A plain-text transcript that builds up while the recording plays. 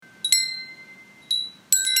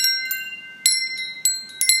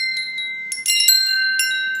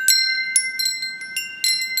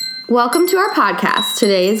Welcome to our podcast.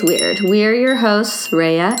 Today is Weird. We're your hosts,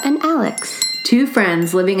 Rhea and Alex. Two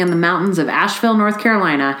friends living in the mountains of Asheville, North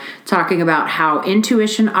Carolina, talking about how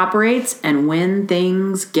intuition operates and when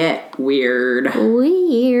things get weird.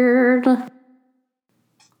 Weird.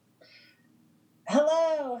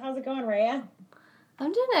 Hello, how's it going, Rhea?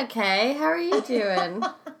 I'm doing okay. How are you doing?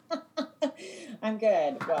 I'm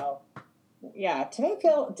good. Well, yeah, today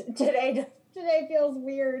feels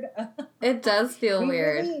weird. It does feel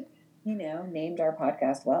weird. Really, named our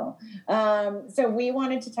podcast well. So we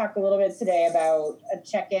wanted to talk a little bit today about a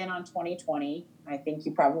check-in on 2020. I think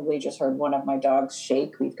you probably just heard one of my dogs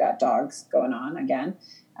shake. We've got dogs going on again.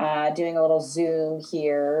 Doing a little Zoom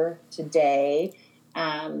here today.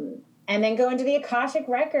 And then go into the Akashic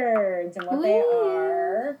records and what they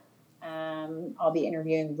are. I'll be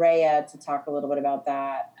interviewing Rhea to talk a little bit about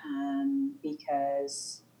that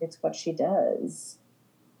because it's what she does.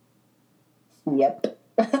 Yep.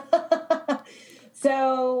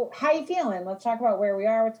 So how you feeling? Let's talk about where we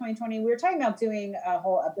are with 2020. We were talking about doing a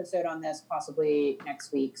whole episode on this possibly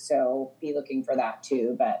next week, so be looking for that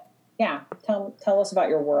too. But yeah, tell us about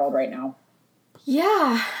your world right now.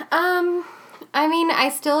 Yeah. I mean, I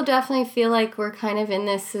still definitely feel like we're kind of in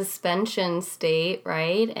this suspension state,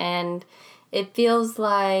 right? And it feels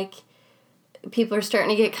like people are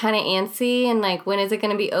starting to get kind of antsy and like, when is it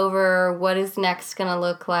going to be over? What is next going to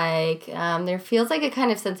look like? There feels like a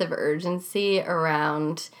kind of sense of urgency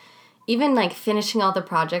around even like finishing all the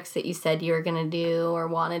projects that you said you were going to do or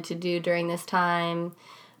wanted to do during this time.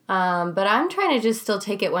 But I'm trying to just still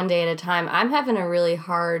take it one day at a time. I'm having a really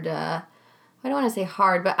hard, I don't want to say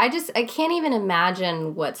hard, but I can't even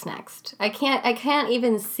imagine what's next. I can't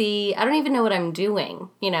even see, I don't even know what I'm doing,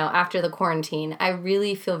 after the quarantine. I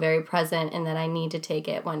really feel very present in that I need to take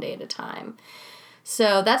it one day at a time.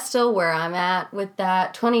 So that's still where I'm at with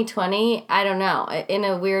that. 2020, I don't know. In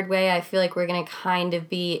a weird way, I feel like we're going to kind of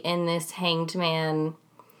be in this hanged man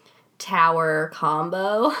tower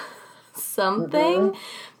combo something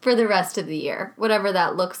for the rest of the year, whatever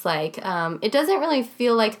that looks like. It doesn't really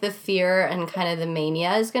feel like the fear and kind of the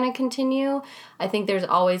mania is going to continue. I think there's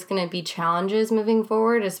always going to be challenges moving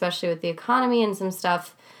forward, especially with the economy and some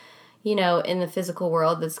stuff, in the physical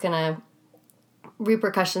world that's going to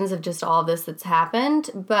repercussions of just all of this that's happened.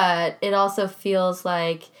 But it also feels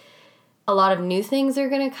like a lot of new things are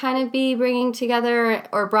going to kind of be bringing together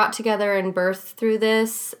or brought together and birthed through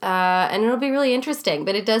this. And it'll be really interesting,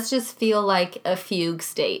 but it does just feel like a fugue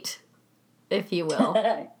state, if you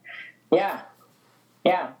will. Yeah,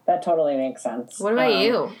 that totally makes sense. What about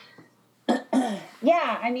you?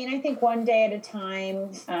 Yeah, I mean, I think one day at a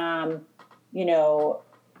time,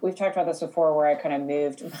 we've talked about this before where I kind of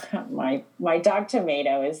moved. My dog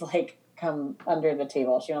Tomato is like, come under the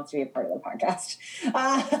table. She wants to be a part of the podcast.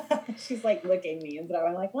 She's like licking me, and so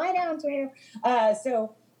I'm like, lie down, Tomato.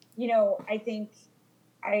 So, I think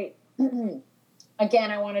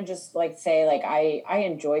again, I want to just like say, like, I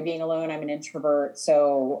enjoy being alone. I'm an introvert.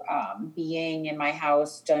 So, being in my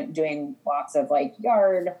house, doing lots of like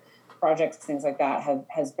yard projects, things like that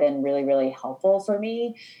has been really, really helpful for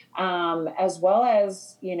me. As well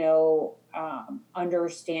as,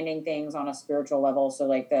 understanding things on a spiritual level. So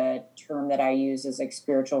like the term that I use is like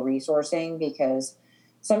spiritual resourcing, because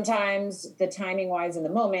sometimes the timing wise in the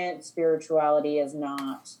moment, spirituality is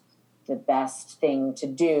not the best thing to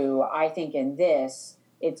do. I think in this,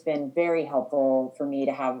 it's been very helpful for me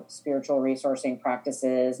to have spiritual resourcing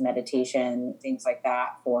practices, meditation, things like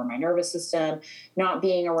that for my nervous system. Not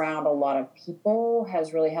being around a lot of people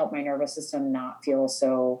has really helped my nervous system not feel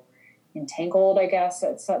so entangled, I guess.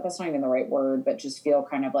 That's not even the right word, but just feel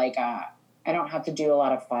kind of like I don't have to do a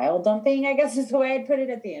lot of file dumping, I guess is the way I'd put it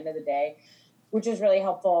at the end of the day, which is really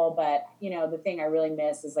helpful. But, the thing I really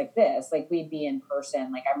miss is like this, like we'd be in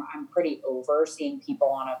person. Like I'm pretty over seeing people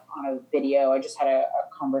on a video. I just had a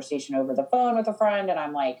conversation over the phone with a friend, and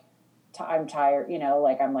I'm like, I'm tired,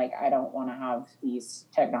 I'm like, I don't want to have these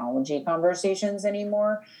technology conversations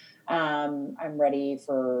anymore. I'm ready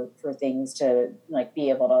for things to like be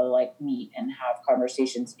able to like meet and have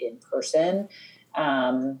conversations in person.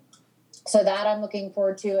 So that I'm looking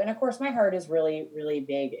forward to. And of course, my heart is really, really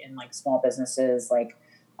big in like small businesses. Like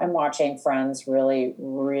I'm watching friends really,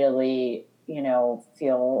 really,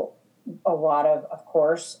 feel a lot of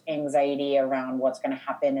course, anxiety around what's going to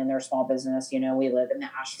happen in their small business. We live in the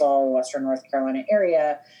Asheville, Western North Carolina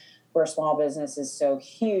area where small business is so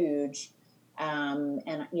huge. And,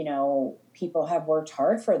 people have worked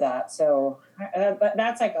hard for that. So but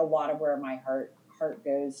that's like a lot of where my heart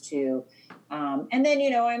goes to. And then,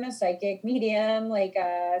 I'm a psychic medium,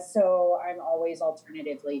 so I'm always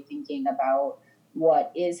alternatively thinking about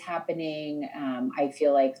what is happening. I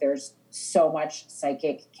feel like there's so much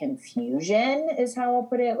psychic confusion is how I'll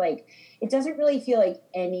put it. Like, it doesn't really feel like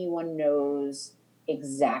anyone knows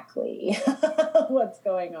exactly what's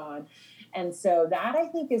going on. And so that I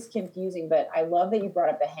think is confusing, but I love that you brought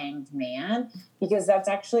up the hanged man, because that's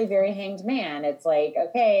actually very hanged man. It's like,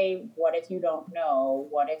 okay, what if you don't know?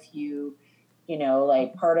 What if you know,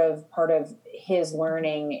 like part of his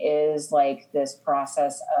learning is like this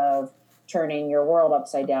process of turning your world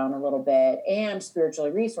upside down a little bit and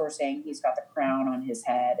spiritually resourcing. He's got the crown on his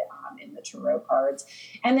head in the tarot cards,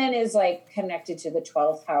 and then is like connected to the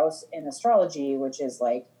 12th house in astrology, which is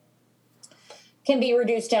like, can be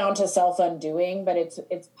reduced down to self-undoing, but it's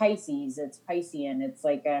Pisces, it's Piscean, it's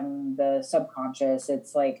like the subconscious.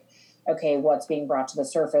 It's like, okay, what's being brought to the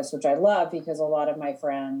surface, which I love, because a lot of my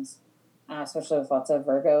friends, especially with lots of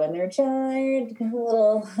Virgo in their chart,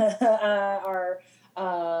 little are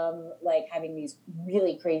like having these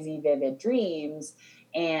really crazy vivid dreams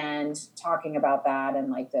and talking about that, and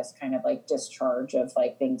like this kind of like discharge of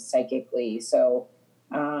like things psychically. So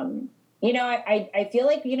you know, I feel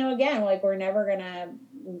like, you know, again, like we're never gonna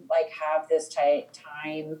like have this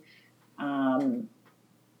time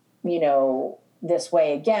you know, this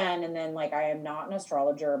way again. And then like, I am not an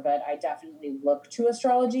astrologer, but I definitely look to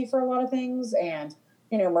astrology for a lot of things. And,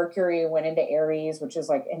 you know, Mercury went into Aries, which is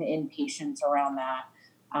like an impatience around that.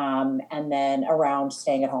 And then around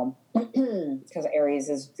staying at home, because Aries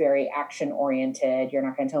is very action oriented. You're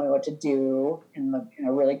not going to tell me what to do in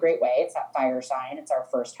a really great way. It's that fire sign. It's our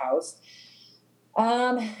first house.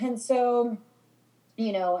 And so,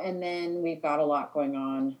 you know, and then we've got a lot going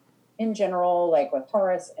on in general, like with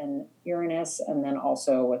Taurus and Uranus, and then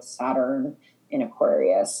also with Saturn in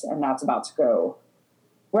Aquarius, and that's about to go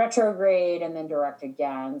retrograde and then direct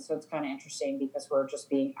again. So it's kind of interesting, because we're just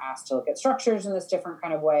being asked to look at structures in this different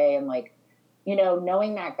kind of way. And like, you know,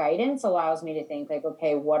 knowing that guidance allows me to think like,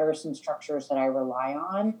 okay, what are some structures that I rely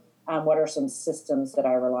on? What are some systems that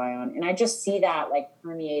I rely on? And I just see that like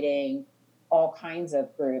permeating all kinds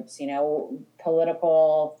of groups, you know,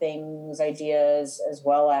 political things, ideas, as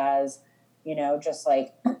well as, you know, just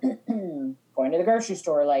like going to the grocery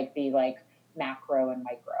store, like be like macro and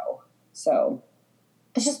micro. So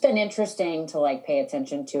it's just been interesting to like pay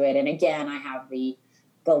attention to it. And again, I have the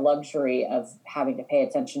luxury of having to pay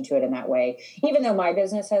attention to it in that way. Even though my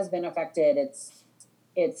business has been affected,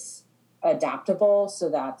 it's adaptable. So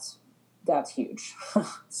that's huge.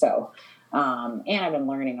 So, and I've been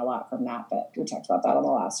learning a lot from that, but we talked about that on the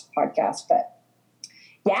last podcast. But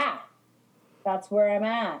yeah, that's where I'm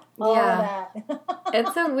at. All of that.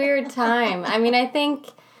 It's a weird time. I mean, I think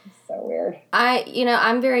so weird.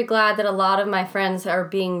 I'm very glad that a lot of my friends are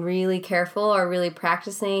being really careful, or really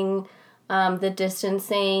practicing the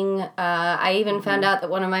distancing. I even found out that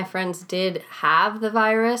one of my friends did have the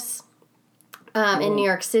virus in New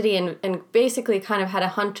York City, and basically kind of had a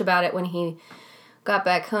hunch about it when he got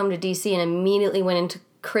back home to DC, and immediately went into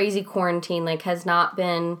crazy quarantine, like has not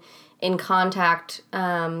been in contact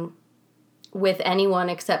with anyone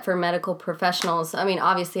except for medical professionals. I mean,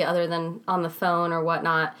 obviously other than on the phone or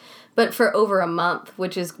whatnot, but for over a month,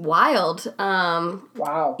 which is wild.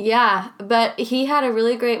 Wow. Yeah, but he had a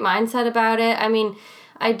really great mindset about it. I mean,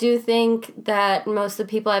 I do think that most of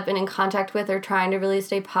the people I've been in contact with are trying to really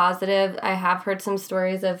stay positive. I have heard some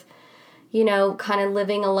stories of, you know, kind of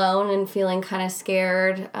living alone and feeling kind of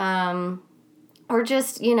scared, or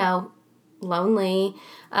just, you know, lonely.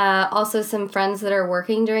 Also some friends that are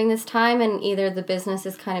working during this time, and either the business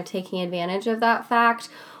is kind of taking advantage of that fact,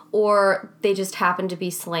 or they just happen to be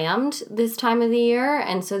slammed this time of the year.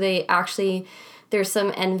 And so there's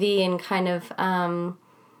some envy and kind of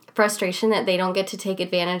frustration that they don't get to take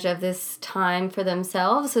advantage of this time for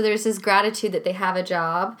themselves. So there's this gratitude that they have a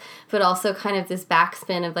job, but also kind of this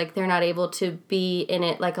backspin of like they're not able to be in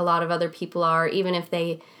it like a lot of other people are. Even if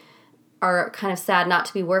they are kind of sad not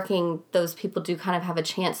to be working, those people do kind of have a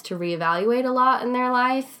chance to reevaluate a lot in their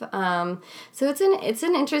life. So it's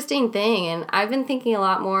an interesting thing, and I've been thinking a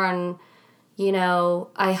lot more on, you know,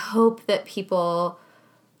 I hope that people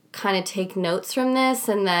kind of take notes from this,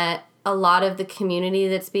 and that a lot of the community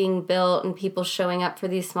that's being built and people showing up for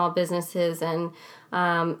these small businesses, and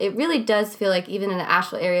it really does feel like even in the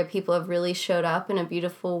Asheville area, people have really showed up in a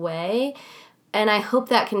beautiful way. And I hope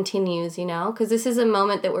that continues, you know, because this is a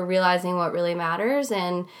moment that we're realizing what really matters,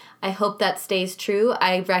 and I hope that stays true.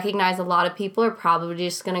 I recognize a lot of people are probably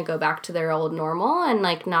just going to go back to their old normal and,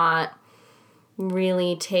 like, not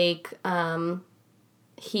really take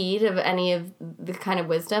heed of any of the kind of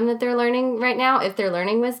wisdom that they're learning right now, if they're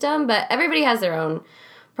learning wisdom. But everybody has their own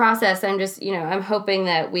process. I'm just, you know, I'm hoping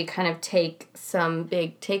that we kind of take some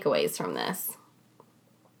big takeaways from this.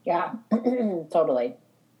 Yeah, totally.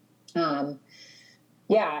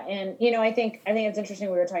 Yeah, and I think it's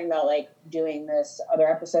interesting. We were talking about like doing this other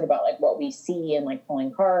episode about like what we see and like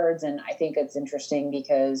pulling cards, and I think it's interesting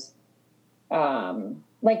because,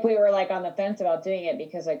 like we were like on the fence about doing it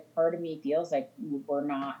because like part of me feels like we're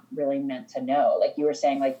not really meant to know. Like you were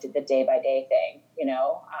saying, like the day by day thing,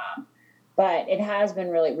 but it has been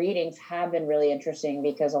readings have been really interesting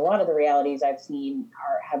because a lot of the realities I've seen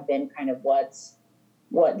have been kind of what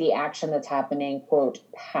the action that's happening, quote,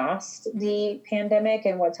 past the pandemic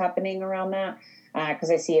and what's happening around that.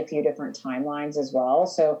 Because I see a few different timelines as well.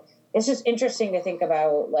 So it's just interesting to think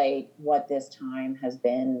about like what this time has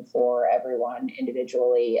been for everyone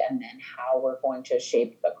individually and then how we're going to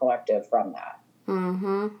shape the collective from that.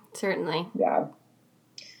 Mm-hmm. Certainly. Yeah.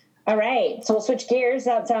 All right. So we'll switch gears.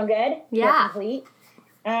 That sound good? Yeah. Complete.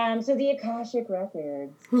 So the Akashic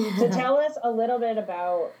Records. So tell us a little bit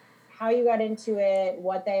about how you got into it,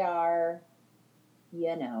 what they are,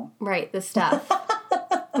 Right, the stuff.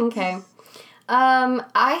 Okay.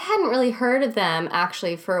 I hadn't really heard of them,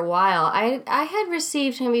 actually, for a while. I had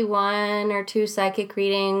received maybe 1 or 2 psychic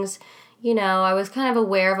readings. I was kind of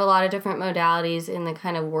aware of a lot of different modalities in the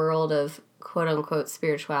kind of world of quote-unquote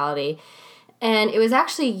spirituality. And it was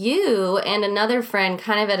actually you and another friend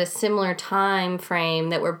kind of at a similar time frame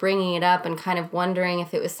that were bringing it up and kind of wondering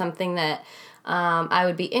if it was something that I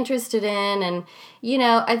would be interested in. And,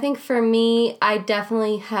 I think for me, I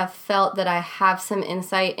definitely have felt that I have some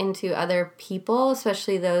insight into other people,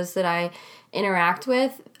 especially those that I interact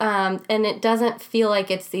with. And it doesn't feel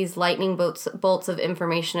like it's these lightning bolts of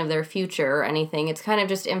information of their future or anything. It's kind of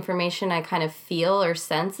just information I kind of feel or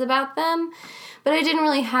sense about them. But I didn't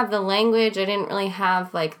really have the language. I didn't really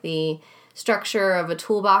have like the structure of a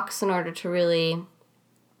toolbox in order to really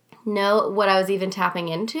know what I was even tapping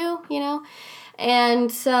into,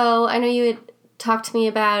 And so I know you had talked to me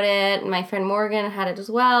about it, and my friend Morgan had it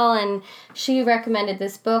as well, and she recommended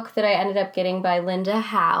this book that I ended up getting by Linda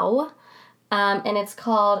Howe, and it's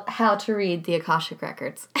called How to Read the Akashic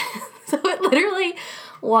Records. So it literally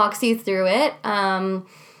walks you through it.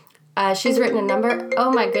 She's written a number...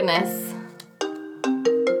 Oh my goodness.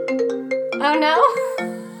 Oh no?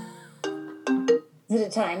 Is it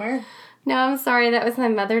a timer? No, I'm sorry. That was my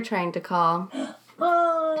mother trying to call.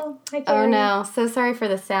 Oh, hi, Carrie. Oh, no. So sorry for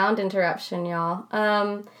the sound interruption, y'all.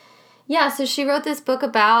 Yeah, so she wrote this book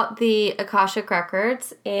about the Akashic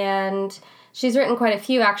Records, and she's written quite a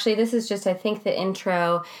few, actually. This is just, I think, the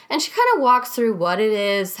intro. And she kind of walks through what it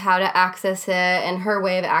is, how to access it, and her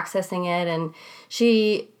way of accessing it. And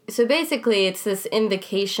so basically, it's this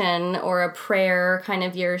invocation or a prayer, kind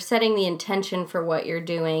of you're setting the intention for what you're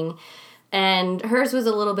doing. And hers was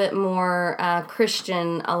a little bit more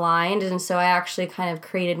Christian aligned, and so I actually kind of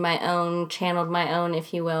created my own, channeled my own,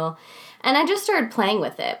 if you will. And I just started playing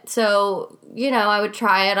with it. So, I would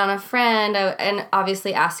try it on a friend, and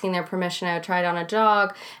obviously asking their permission, I would try it on a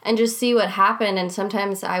dog, and just see what happened. And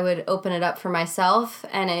sometimes I would open it up for myself,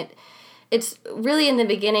 and it's really, in the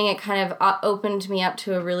beginning, it kind of opened me up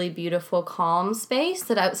to a really beautiful, calm space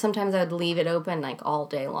that sometimes I would leave it open, like, all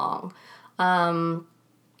day long.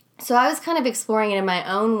 So I was kind of exploring it in my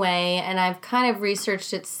own way, and I've kind of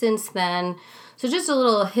researched it since then. So just a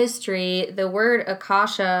little history. The word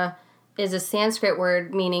Akasha is a Sanskrit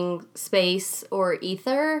word meaning space or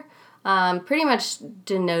ether, pretty much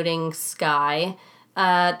denoting sky.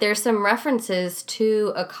 There's some references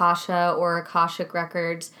to Akasha or Akashic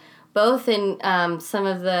Records, both in some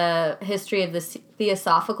of the history of the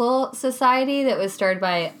Theosophical Society that was started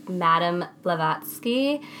by Madame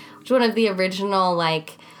Blavatsky, which is one of the original,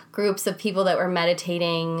 groups of people that were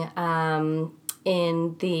meditating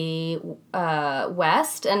in the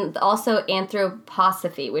West, and also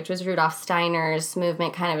anthroposophy, which was Rudolf Steiner's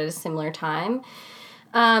movement kind of at a similar time.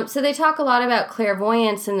 So they talk a lot about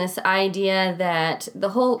clairvoyance and this idea that the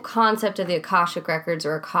whole concept of the Akashic Records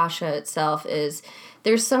or Akasha itself is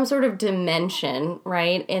there's some sort of dimension,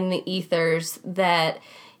 right, in the ethers that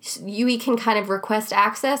we can kind of request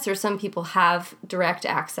access, or some people have direct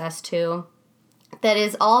access to, that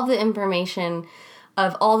is all the information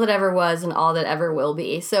of all that ever was and all that ever will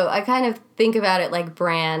be. So I kind of think about it like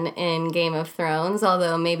Bran in Game of Thrones,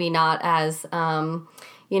 although maybe not as,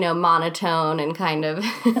 monotone and kind of,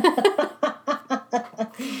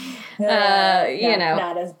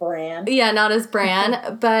 not as Bran. Yeah, not as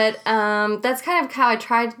Bran. But that's kind of how I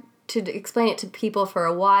tried to explain it to people for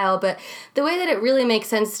a while. But the way that it really makes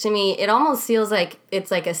sense to me, it almost feels like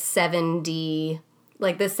it's like a 7D,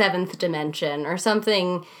 like the 7th dimension or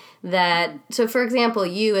something So for example,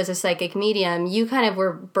 you as a psychic medium, you kind of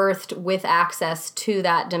were birthed with access to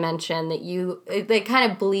that dimension that it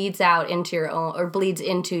kind of bleeds out into your own, or bleeds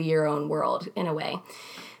into your own world in a way.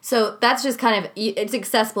 So that's just kind of, it's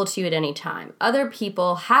accessible to you at any time. Other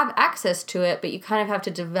people have access to it, but you kind of have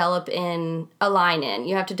to develop a line in.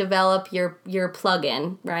 You have to develop your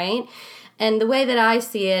plug-in, right? And the way that I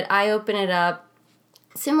see it, I open it up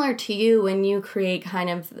similar to you when you create kind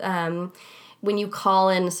of, when you call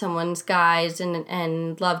in someone's guides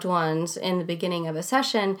and loved ones in the beginning of a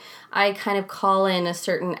session, I kind of call in a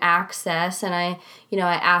certain access, and I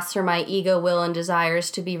ask for my ego, will, and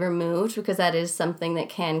desires to be removed, because that is something that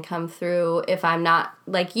can come through if I'm not,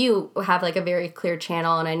 like you have like a very clear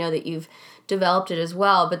channel, and I know that you've developed it as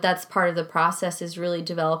well, but that's part of the process, is really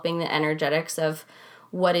developing the energetics of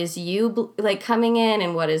what is you like coming in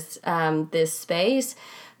and what is this space.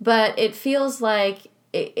 But it feels like,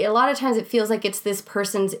 a lot of times it feels like it's this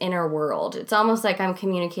person's inner world. It's almost like I'm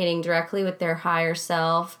communicating directly with their higher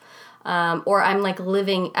self, or I'm like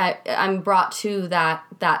I'm brought to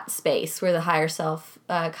that space where the higher self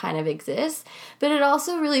kind of exists. But it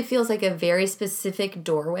also really feels like a very specific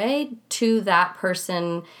doorway to that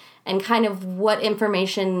person and kind of what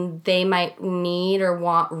information they might need or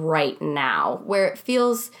want right now, where it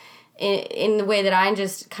feels, in the way that I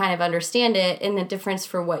just kind of understand it, and the difference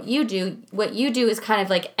for what you do is kind of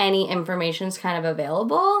like any information is kind of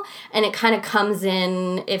available, and it kind of comes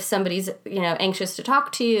in if somebody's, anxious to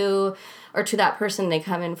talk to you or to that person, they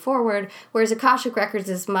come in forward. Whereas Akashic Records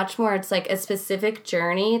is much more, it's like a specific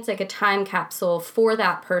journey. It's like a time capsule for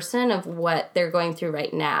that person of what they're going through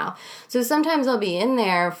right now. So sometimes I'll be in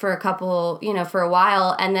there for for a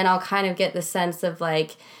while, and then I'll kind of get the sense of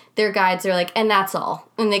like, their guides are like, and that's all.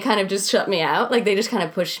 And they kind of just shut me out. Like, they just kind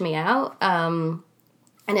of push me out. And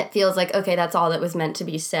it feels like, okay, that's all that was meant to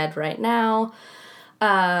be said right now.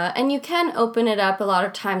 And you can open it up. A lot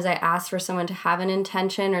of times I ask for someone to have an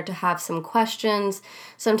intention or to have some questions.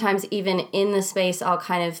 Sometimes even in the space, I'll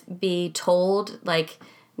kind of be told, like,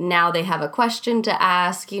 now they have a question to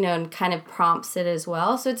ask, and kind of prompts it as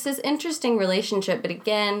well. So it's this interesting relationship. But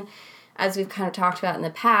again, as we've kind of talked about in the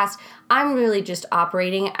past, I'm really just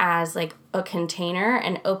operating as like a container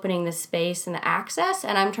and opening the space and the access,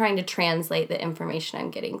 and I'm trying to translate the information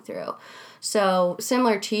I'm getting through. So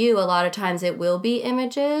similar to you, a lot of times it will be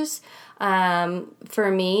images.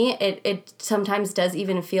 For me, it sometimes does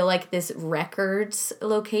even feel like this records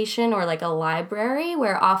location or like a library,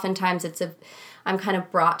 where oftentimes I'm kind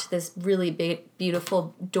of brought to this really big,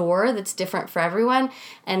 beautiful door that's different for everyone.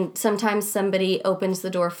 And sometimes somebody opens the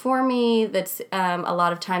door for me. That's a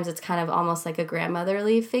lot of times it's kind of almost like a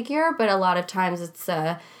grandmotherly figure, but a lot of times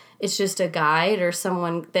it's just a guide or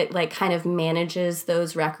someone that like kind of manages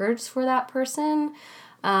those records for that person.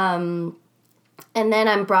 And then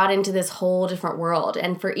I'm brought into this whole different world.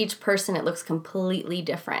 And for each person, it looks completely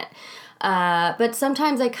different. But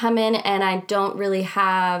sometimes I come in and I don't really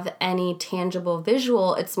have any tangible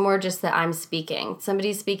visual. It's more just that I'm speaking.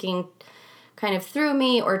 Somebody's speaking kind of through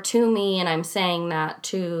me or to me, and I'm saying that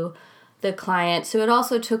to the client. So it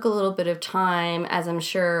also took a little bit of time, as I'm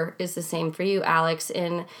sure is the same for you, Alex,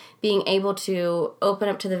 in being able to open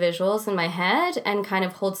up to the visuals in my head and kind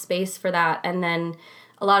of hold space for that. And then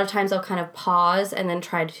a lot of times I'll kind of pause and then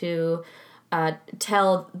try to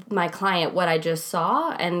tell my client what I just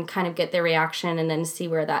saw and kind of get their reaction and then see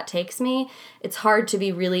where that takes me. It's hard to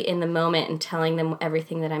be really in the moment and telling them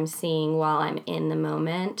everything that I'm seeing while I'm in the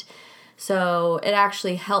moment. So it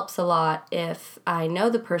actually helps a lot if I know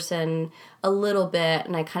the person a little bit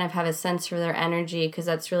and I kind of have a sense for their energy, because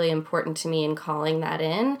that's really important to me in calling that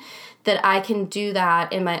in, that I can do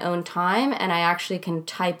that in my own time, and I actually can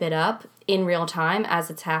type it up in real time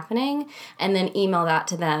as it's happening and then email that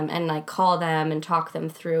to them and like call them and talk them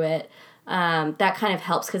through it. That kind of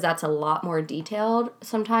helps, because that's a lot more detailed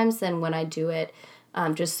sometimes than when I do it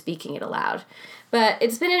just speaking it aloud. But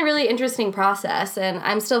it's been a really interesting process, and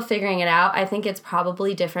I'm still figuring it out. I think it's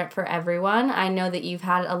probably different for everyone. I know that you've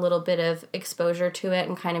had a little bit of exposure to it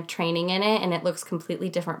and kind of training in it, and it looks completely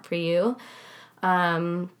different for you.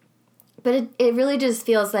 But it really just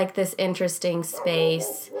feels like this interesting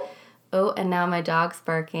space. Oh, and now my dog's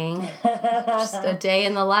barking. Just a day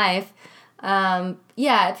in the life.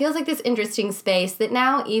 It feels like this interesting space that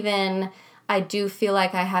now even I do feel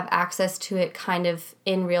like I have access to it kind of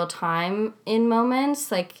in real time in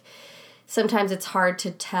moments. Like sometimes it's hard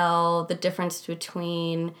to tell the difference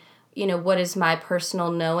between, what is my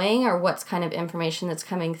personal knowing or what's kind of information that's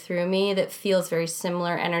coming through me that feels very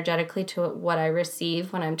similar energetically to what I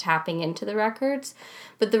receive when I'm tapping into the records.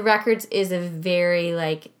 But the records is a very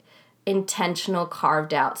intentional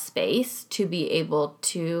carved out space to be able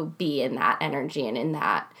to be in that energy and in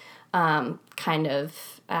that kind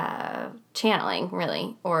of channeling,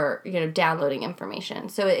 really, or, downloading information.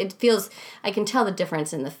 So it feels, I can tell the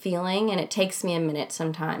difference in the feeling, and it takes me a minute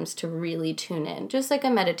sometimes to really tune in. Just like a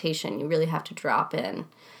meditation, you really have to drop in.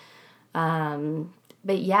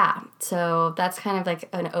 But yeah, so that's kind of like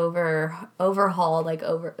an overhaul,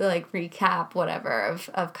 recap, whatever,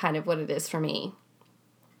 of kind of what it is for me.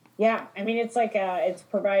 Yeah, I mean, it's like it's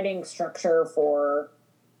providing structure for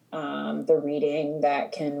the reading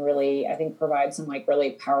that can really, I think, provide some like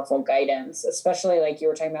really powerful guidance, especially like you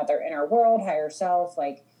were talking about their inner world, higher self.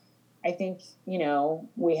 Like, I think,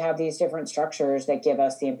 we have these different structures that give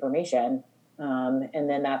us the information. And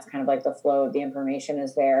then that's kind of like the flow of the information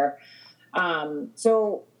is there.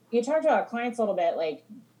 So you talked about clients a little bit, like,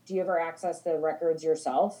 do you ever access the records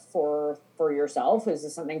yourself for yourself? Is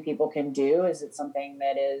this something people can do? Is it something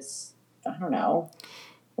that is, I don't know,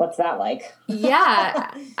 what's that like? Yeah.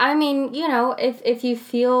 I mean, if you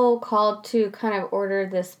feel called to kind of order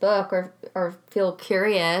this book or feel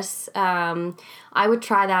curious, I would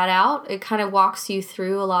try that out. It kind of walks you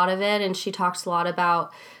through a lot of it, and she talks a lot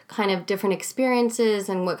about kind of different experiences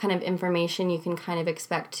and what kind of information you can kind of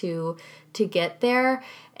expect to get there.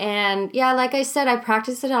 And yeah, like I said, I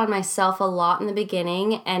practiced it on myself a lot in the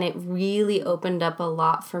beginning, and it really opened up a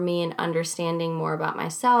lot for me in understanding more about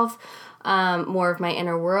myself, more of my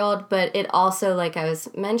inner world. But it also, like I was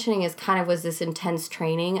mentioning, was this intense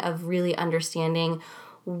training of really understanding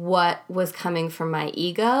what was coming from my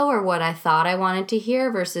ego or what I thought I wanted to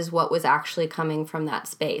hear versus what was actually coming from that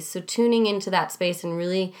space. So tuning into that space and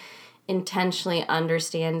really intentionally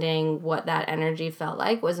understanding what that energy felt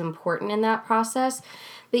like was important in that process.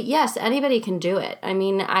 But yes, anybody can do it. I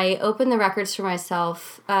mean, I open the records for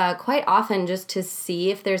myself quite often just to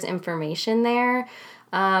see if there's information there.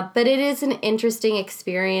 But it is an interesting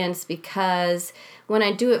experience because when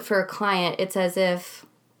I do it for a client, it's as if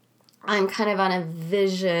I'm kind of on a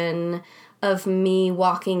vision of me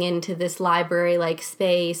walking into this library-like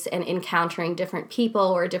space and encountering different people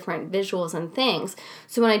or different visuals and things.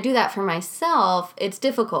 So when I do that for myself, it's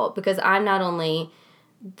difficult because I'm not only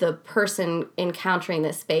the person encountering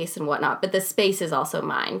this space and whatnot, but the space is also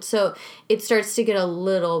mine. So it starts to get a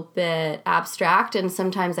little bit abstract, and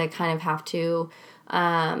sometimes I kind of have to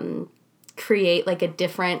create like a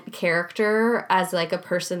different character as like a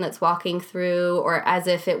person that's walking through, or as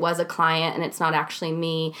if it was a client and it's not actually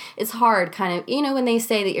me. It's hard kind of, when they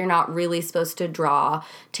say that you're not really supposed to draw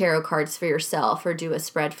tarot cards for yourself or do a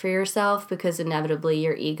spread for yourself because inevitably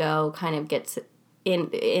your ego kind of gets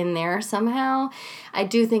in there somehow. I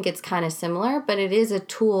do think it's kind of similar, but it is a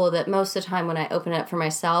tool that most of the time when I open it up for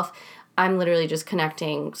myself, I'm literally just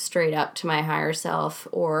connecting straight up to my higher self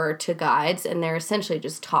or to guides, and they're essentially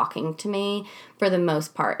just talking to me for the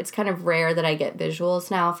most part. It's kind of rare that I get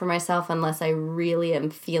visuals now for myself unless I really am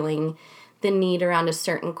feeling the need around a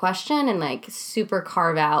certain question and like super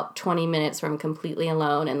carve out 20 minutes where I'm completely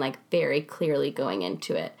alone and like very clearly going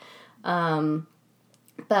into it.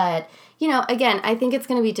 But, again, I think it's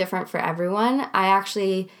going to be different for everyone. I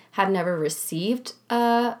actually have never received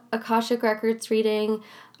a Akashic Records reading.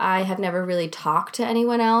 I have never really talked to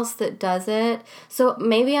anyone else that does it. So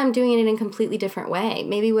maybe I'm doing it in a completely different way.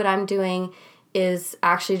 Maybe what I'm doing is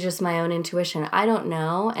actually just my own intuition. I don't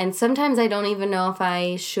know. And sometimes I don't even know if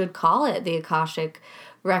I should call it the Akashic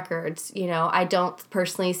Records. I don't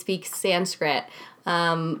personally speak Sanskrit.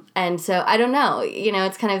 And so I don't know,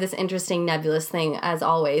 it's kind of this interesting nebulous thing as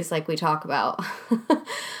always, like we talk about,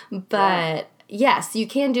 but yes, you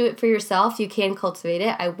can do it for yourself. You can cultivate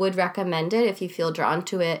it. I would recommend it if you feel drawn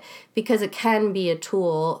to it because it can be a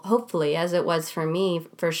tool, hopefully, as it was for me,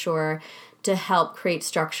 for sure, to help create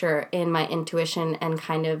structure in my intuition and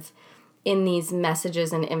kind of in these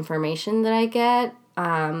messages and information that I get,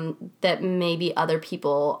 that maybe other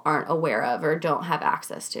people aren't aware of or don't have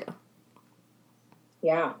access to.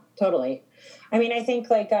 Yeah, totally. I mean, I think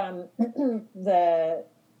like the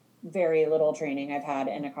very little training I've had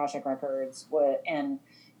in Akashic Records and,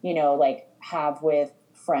 like have with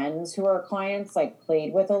friends who are clients, like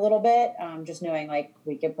played with a little bit, just knowing like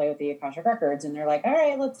we could play with the Akashic Records and they're like, all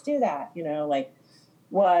right, let's do that, like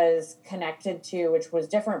was connected to, which was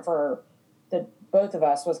different for the both of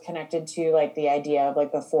us, was connected to like the idea of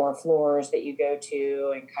like the 4 floors that you go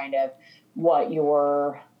to and kind of what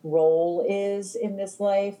your role is in this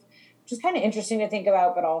life, which is kind of interesting to think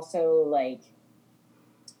about, but also like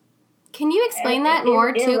Can you explain that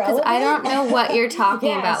more too? Because I don't know what you're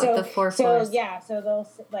talking about with the 4 floors. So they'll,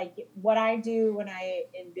 like, what I do when I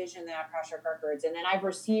envision the Akashic Records, and then I've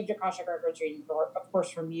received Akashic Records reading, of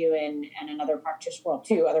course, from you and another practitioner, well,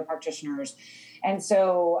 2 other practitioners. And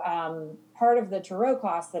so part of the tarot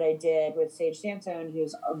class that I did with Sage Sansone,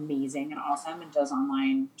 who's amazing and awesome and does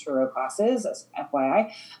online tarot classes,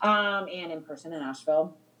 FYI, and in person in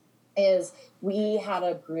Asheville, is we had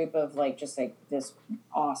a group of like, just like this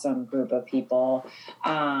awesome group of people.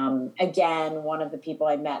 Again, one of the people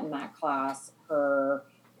I met in that class, her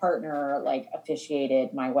partner like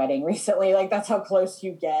officiated my wedding recently. Like, that's how close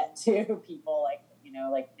you get to people, like, you know,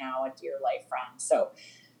 like now a dear life friend. So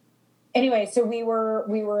anyway, so we were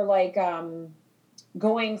like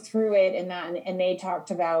going through it and they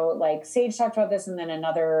talked about, like, Sage talked about this, and then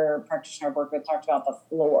another practitioner I've worked with talked about the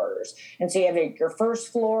floors. And so you have your first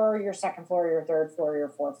floor, your second floor, your third floor, your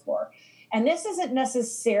fourth floor. And this isn't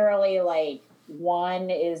necessarily like one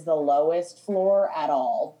is the lowest floor at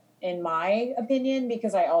all, in my opinion,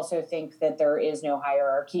 because I also think that there is no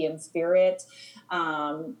hierarchy in spirit.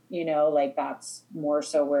 You know, like that's more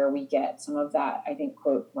so where we get some of that, I think,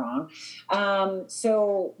 quote, wrong.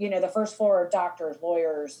 So, you know, the first floor are doctors,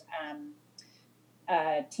 lawyers,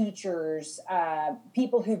 teachers,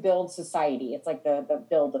 people who build society. It's like the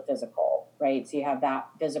build the physical, right? So you have that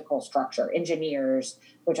physical structure, engineers,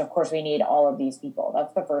 which of course we need all of these people.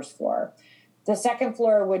 That's the first floor. The second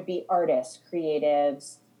floor would be artists,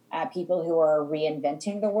 creatives, people who are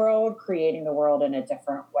reinventing the world, creating the world in a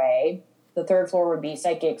different way. The third floor would be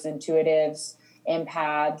psychics, intuitives,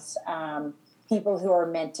 empaths, people who are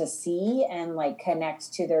meant to see and like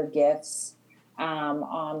connect to their gifts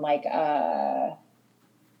on like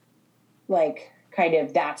kind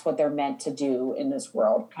of that's what they're meant to do in this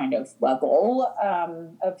world kind of level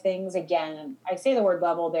of things. Again, I say the word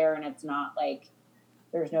level there, and it's not like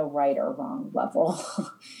there's no right or wrong level.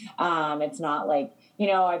 It's not like, you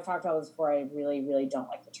know, I've talked about this before. I really, really don't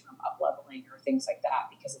like the term up leveling or things like that,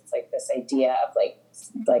 because it's like this idea of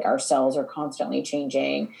like our cells are constantly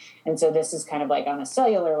changing. And so this is kind of like on a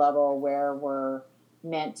cellular level where we're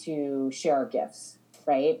meant to share our gifts,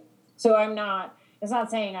 right? So it's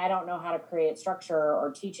not saying I don't know how to create structure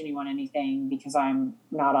or teach anyone anything because I'm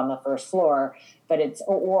not on the first floor, but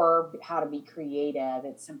or how to be creative.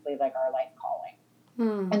 It's simply like our life calling.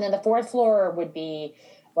 And then the fourth floor would be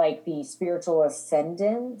like the spiritual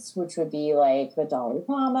ascendants, which would be like the Dalai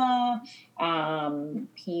Lama,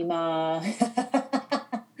 Pima.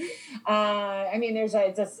 I mean, it's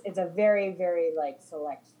a very, very like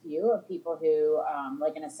select few of people who,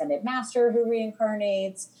 like an ascended master who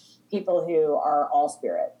reincarnates, people who are all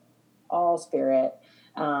spirit.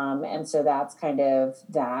 And so that's kind of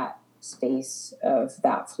that space of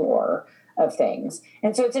that floor of things.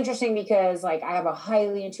 And so it's interesting because like I have a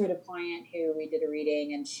highly intuitive client who we did a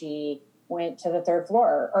reading, and she went to the third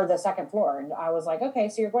floor or the second floor. And I was like, okay,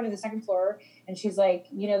 so you're going to the second floor. And she's like,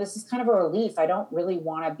 you know, this is kind of a relief. I don't really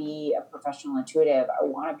want to be a professional intuitive. I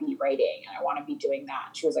want to be writing and I want to be doing that.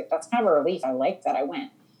 And she was like, that's kind of a relief. I like that I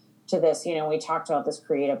went to this, you know, we talked about this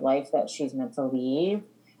creative life that she's meant to lead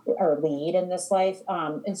in this life.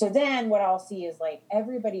 And so then what I'll see is like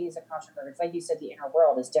everybody's Akashic records, like you said, the inner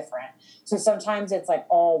world is different. So sometimes it's like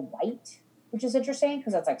all white, which is interesting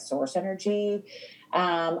because that's like source energy.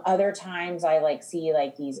 Other times I like see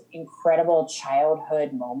like these incredible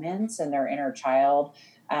childhood moments in their inner child.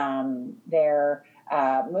 Most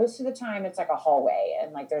of the time it's like a hallway,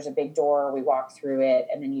 and like there's a big door, we walk through it,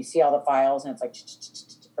 and then you see all the files, and it's like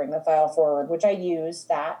bring the file forward, which I use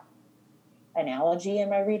that analogy in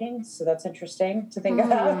my readings, so that's interesting to think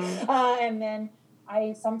about. And then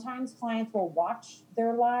sometimes clients will watch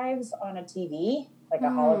their lives on a TV, like a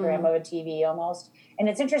hologram of a TV almost. And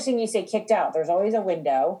it's interesting you say kicked out. There's always a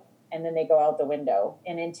window, and then they go out the window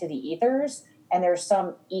and into the ethers, and there's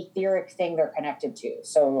some etheric thing they're connected to.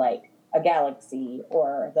 So like a galaxy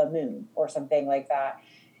or the moon or something like that.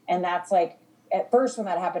 And that's like, at first when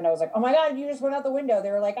that happened, I was like, oh my God, you just went out the window. They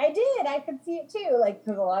were like, I did. I could see it too. Like,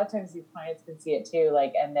 because a lot of times these clients can see it too.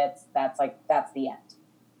 Like, and that's the end.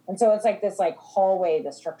 And so it's like this like hallway,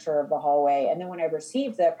 the structure of the hallway. And then when I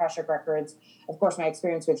received the Akashic records, of course, my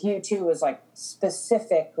experience with you too was like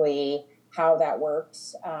specifically how that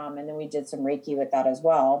works. And then we did some Reiki with that as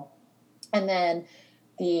well. And then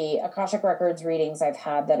the Akashic records readings I've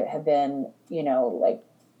had that have been, you know, like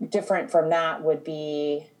different from that would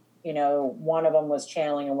be, you know, one of them was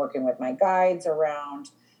channeling and working with my guides around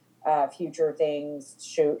future things,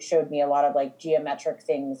 showed me a lot of like geometric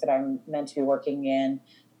things that I'm meant to be working in,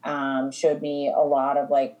 showed me a lot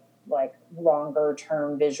of like longer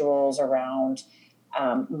term visuals around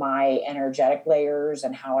my energetic layers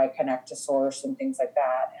and how I connect to source and things like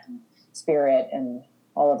that, and spirit and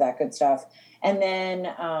all of that good stuff. And then,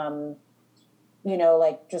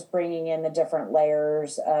 like just bringing in the different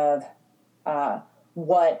layers of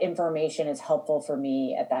what information is helpful for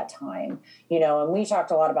me at that time, and we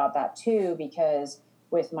talked a lot about that too, because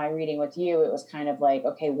with my reading with you, it was kind of like,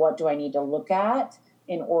 okay, what do I need to look at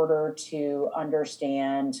in order to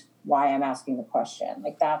understand why I'm asking the question?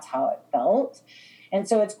 Like, that's how it felt. And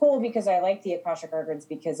so it's cool because I like the Akashic Records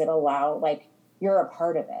because it like, you're a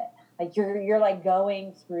part of it. Like you're like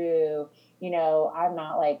going through, I'm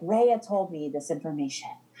not like, Rhea told me this information.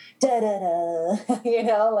 Da da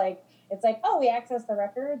da. Like it's like, oh, we access the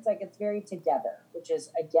records. Like it's very together, which is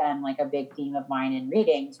again like a big theme of mine in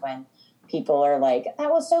readings when people are like, that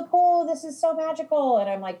was so cool. This is so magical. And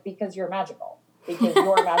I'm like, because you're magical. Because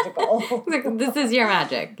you're magical. This is your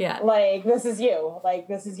magic. Yeah. Like this is you. Like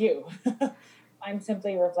this is you. I'm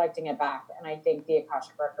simply reflecting it back. And I think the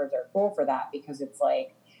Akashic Records are cool for that because it's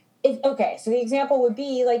like, so the example would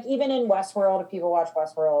be like, even in Westworld, if people watch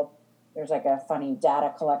Westworld, there's like a funny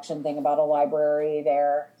data collection thing about a library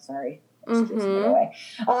there. Sorry. Away.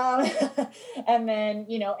 And then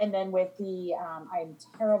with the, I'm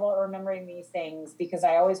terrible at remembering these things because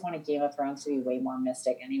I always wanted Game of Thrones to be way more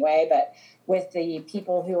mystic anyway, but with the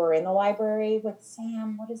people who are in the library with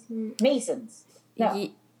Sam, what is he? Masons. No.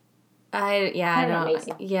 I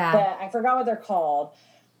don't. Yeah. But I forgot what they're called.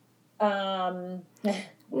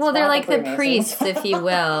 Well, they're like the priests, if you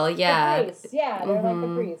will. Yeah. The priests. Yeah, they're like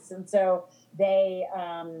the priests. And so they,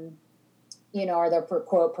 are the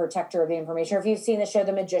quote protector of the information. Or if you've seen the show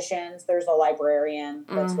The Magicians, there's a librarian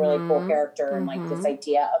that's really cool character and like this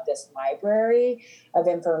idea of this library of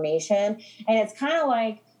information. And it's kind of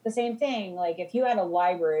like the same thing. Like if you had a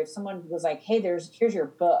library, if someone was like, hey, here's your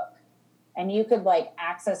book, and you could like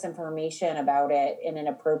access information about it in an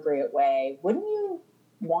appropriate way, wouldn't you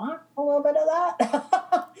want a little bit of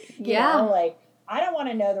that? Like I don't want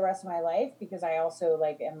to know the rest of my life because I also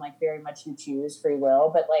like am like very much you choose free will,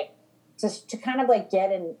 but like to kind of like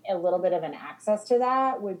get a little bit of an access to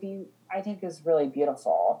that would be, I think, is really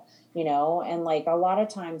beautiful, and like a lot of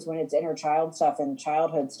times when it's inner child stuff and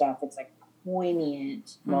childhood stuff, it's like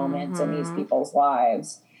poignant moments in these people's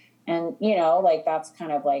lives. And, like that's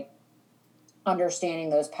kind of like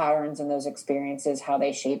understanding those patterns and those experiences, how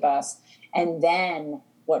they shape us, and then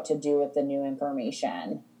what to do with the new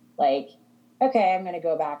information. Like, okay, I'm going to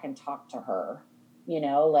go back and talk to her.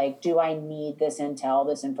 Like, do I need this intel,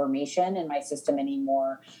 this information in my system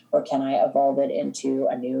anymore? Or can I evolve it into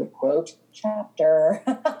a new quote chapter?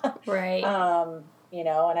 Right. And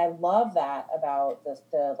I love that about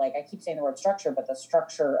the like, I keep saying the word structure, but the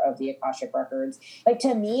structure of the Akashic Records. Like,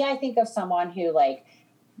 to me, I think of someone who like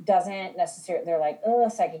doesn't necessarily, they're like, oh,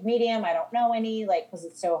 psychic medium, I don't know any, like, because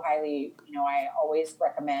it's so highly, I always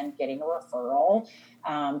recommend getting a referral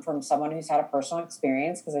from someone who's had a personal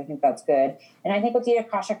experience, because I think that's good. And I think with the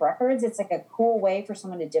Akashic Records, it's like a cool way for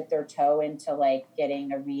someone to dip their toe into like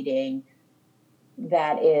getting a reading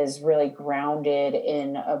that is really grounded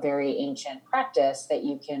in a very ancient practice that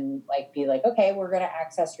you can like be like, okay, we're going to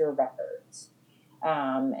access your records.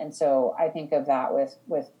 And so I think of that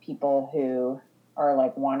with people who are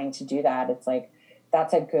like wanting to do that. It's like,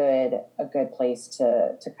 that's a good place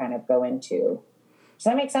to kind of go into. Does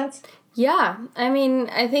that make sense? Yeah. I mean,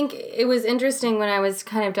 I think it was interesting when I was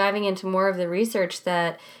kind of diving into more of the research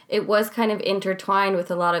that it was kind of intertwined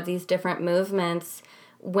with a lot of these different movements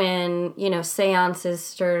when, seances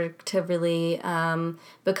started to really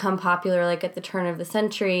become popular, like at the turn of the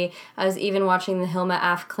century. I was even watching the Hilma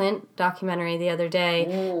Af Klint documentary the other day.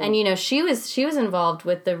 And, she was involved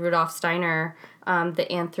with the Rudolf Steiner the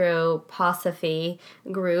anthroposophy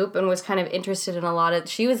group, and was kind of interested in a lot of,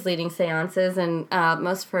 she was leading seances, and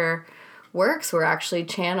most of her works were actually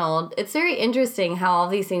channeled. It's very interesting how all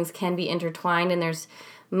these things can be intertwined, and there's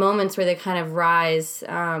moments where they kind of rise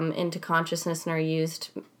into consciousness and are used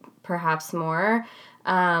perhaps more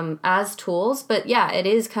as tools. But yeah, it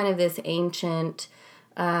is kind of this ancient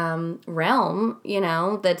realm,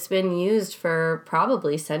 that's been used for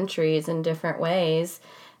probably centuries in different ways.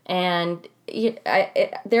 And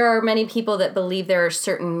there are many people that believe there are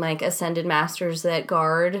certain like ascended masters that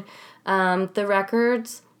guard the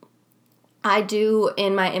records. I do,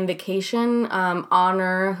 in my invocation,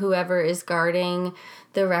 honor whoever is guarding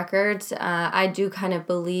the records. I do kind of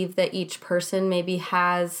believe that each person maybe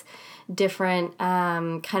has different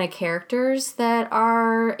kind of characters that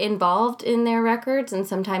are involved in their records, and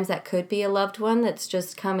sometimes that could be a loved one that's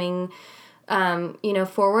just coming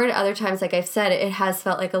forward. Other times, like I've said, it has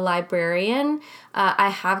felt like a librarian. I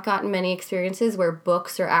have gotten many experiences where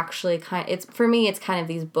books are actually for me, it's kind of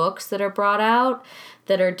these books that are brought out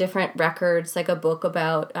that are different records, like a book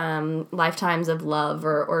about lifetimes of love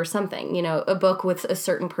or something, a book with a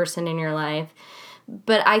certain person in your life.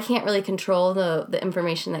 But I can't really control the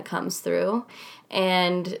information that comes through.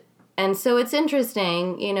 And so it's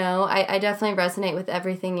interesting, I definitely resonate with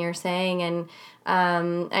everything you're saying. And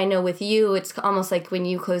I know with you, it's almost like when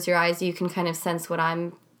you close your eyes, you can kind of sense what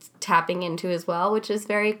I'm tapping into as well, which is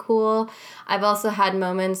very cool. I've also had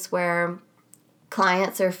moments where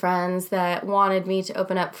clients or friends that wanted me to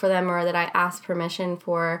open up for them or that I asked permission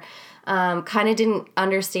for kind of didn't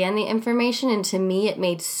understand the information. And to me, it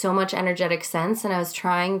made so much energetic sense. And I was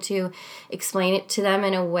trying to explain it to them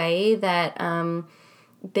in a way that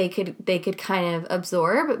they could kind of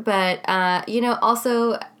absorb. But,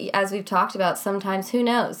 also, as we've talked about, sometimes, who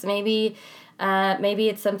knows, maybe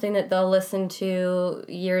it's something that they'll listen to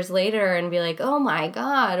years later and be like, oh my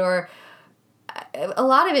God. Or a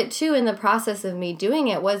lot of it too, in the process of me doing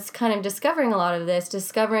it, was kind of discovering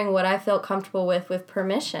what I felt comfortable with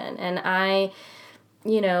permission. And I,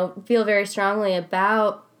 feel very strongly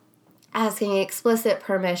about asking explicit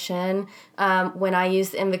permission. When I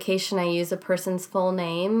use the invocation, I use a person's full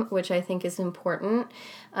name, which I think is important.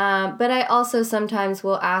 But I also sometimes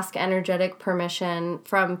will ask energetic permission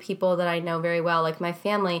from people that I know very well, like my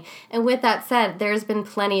family. And with that said, there's been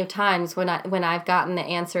plenty of times when I've gotten the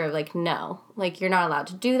answer of like, no, like you're not allowed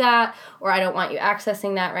to do that, or I don't want you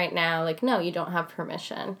accessing that right now. Like, no, you don't have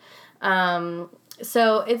permission.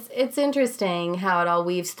 So it's interesting how it all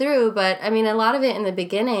weaves through, but I mean, a lot of it in the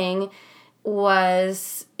beginning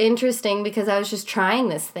was interesting because I was just trying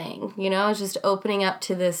this thing, I was just opening up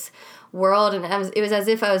to this world, and it was as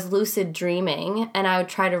if I was lucid dreaming, and I would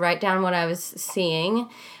try to write down what I was seeing,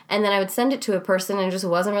 and then I would send it to a person and just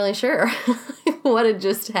wasn't really sure what had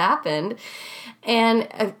just happened.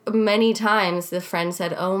 And many times the friend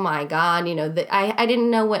said, oh my God, I didn't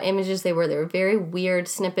know what images they were. They were very weird,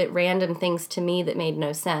 snippet, random things to me that made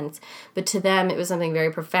no sense. But to them, it was something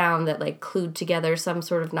very profound that like clued together some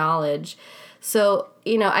sort of knowledge. So,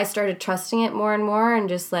 I started trusting it more and more and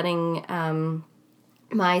just letting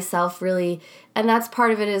myself really, and that's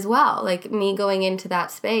part of it as well, like me going into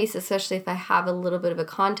that space, especially if I have a little bit of a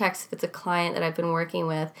context, if it's a client that I've been working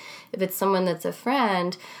with, if it's someone that's a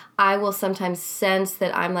friend, I will sometimes sense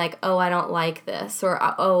that I'm like, oh, I don't like this, or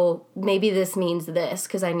oh, maybe this means this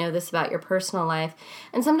because I know this about your personal life.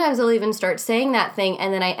 And sometimes I'll even start saying that thing,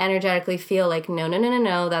 and then I energetically feel like,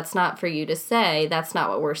 no, that's not for you to say, that's not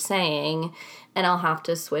what we're saying, and I'll have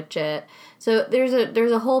to switch it. So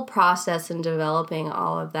there's a whole process in developing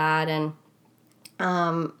all of that. And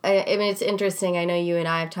I mean, it's interesting. I know you and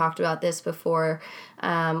I have talked about this before.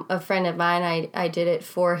 A friend of mine I did it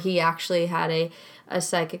for, he actually had a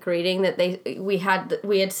psychic reading that we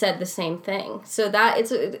had said the same thing. So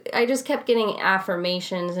I just kept getting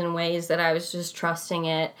affirmations in ways that I was just trusting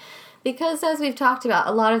it. Because as we've talked about,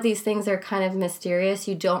 a lot of these things are kind of mysterious.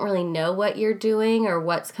 You don't really know what you're doing or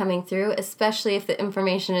what's coming through, especially if the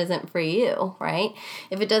information isn't for you, right?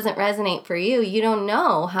 If it doesn't resonate for you, you don't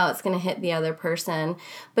know how it's going to hit the other person.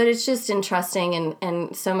 But it's just entrusting,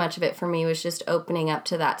 and so much of it for me was just opening up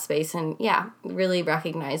to that space and, really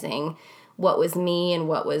recognizing what was me and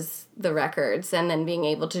what was the records, and then being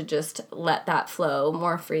able to just let that flow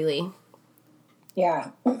more freely.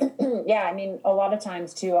 Yeah. Yeah. I mean, a lot of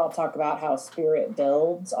times too, I'll talk about how spirit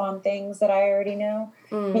builds on things that I already know,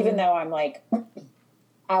 even though I'm like,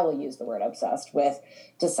 I will use the word obsessed with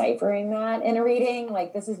deciphering that in a reading.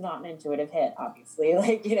 Like, this is not an intuitive hit, obviously.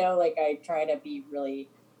 Like, like I try to be really,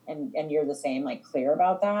 and you're the same, like clear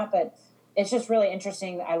about that. But it's just really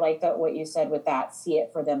interesting. I like that what you said with that, see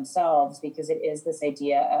it for themselves, because it is this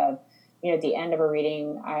idea of, at the end of a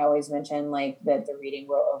reading, I always mention like that the reading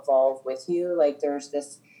will evolve with you. Like there's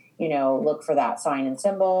this, look for that sign and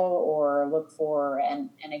symbol, or look for,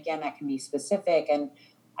 and again, that can be specific. And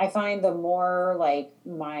I find the more like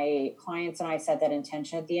my clients and I set that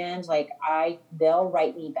intention at the end, like they'll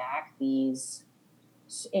write me back these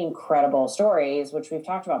incredible stories, which we've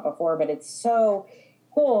talked about before, but it's so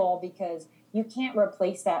cool because you can't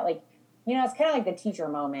replace that. Like, it's kind of like the teacher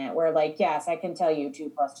moment where like, yes, I can tell you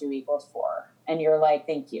 2 + 2 = 4. And you're like,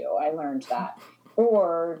 thank you, I learned that.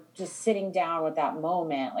 Or just sitting down with that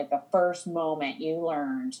moment, like the first moment you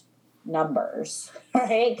learned numbers,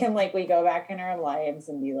 right? Can like we go back in our lives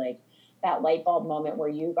and be like that light bulb moment where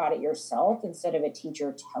you got it yourself instead of a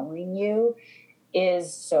teacher telling you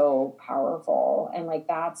is so powerful. And like,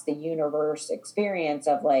 that's the universe experience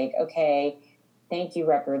of like, okay, thank you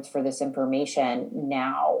records for this information.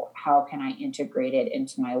 Now, how can I integrate it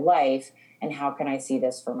into my life? And how can I see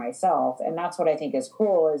this for myself? And that's what I think is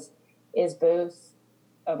cool is both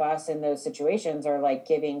of us in those situations are like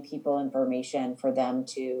giving people information for them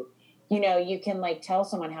to, you can like tell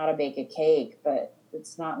someone how to bake a cake, but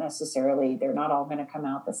it's not necessarily, they're not all going to come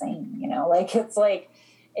out the same,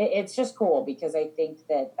 it's just cool because I think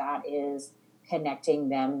that is connecting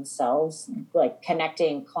themselves, like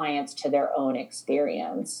connecting clients to their own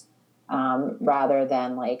experience, rather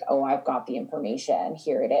than like, oh, I've got the information,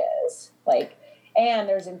 here it is. Like, and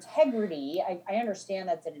there's integrity. I understand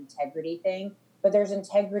that's an integrity thing, but there's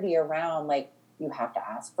integrity around like, you have to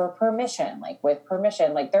ask for permission, like with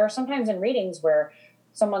permission. Like there are sometimes in readings where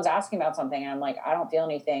someone's asking about something and I'm like, I don't feel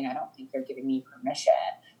anything. I don't think they're giving me permission.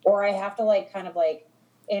 Or I have to like, kind of like,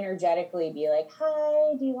 energetically be like,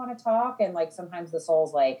 hi, do you want to talk? And like sometimes the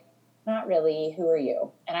soul's like, not really, who are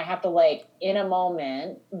you? And I have to like in a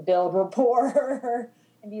moment build rapport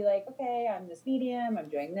and be like, okay, I'm this medium, I'm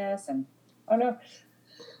doing this, and oh no,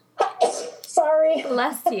 sorry,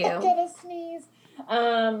 bless you. I get a sneeze.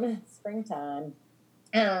 Springtime.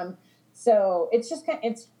 So it's just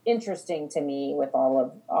it's interesting to me with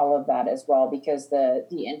all of that as well, because the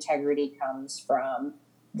integrity comes from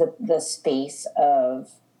the space of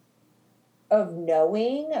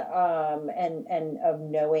knowing, and of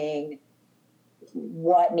knowing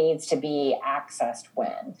what needs to be accessed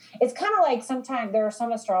when. It's kind of like sometimes there are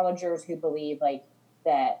some astrologers who believe like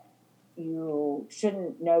that you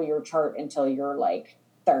shouldn't know your chart until you're like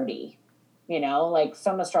 30. Like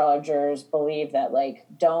some astrologers believe that like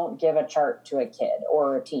don't give a chart to a kid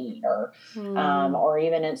or a teen or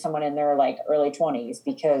even someone in their like early 20s,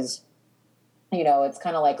 because it's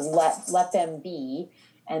kind of like let them be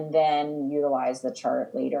and then utilize the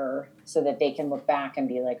chart later so that they can look back and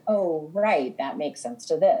be like, oh, right, that makes sense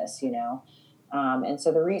to this, and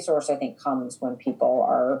so the resource I think comes when people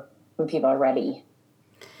are ready.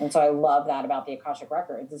 And so I love that about the Akashic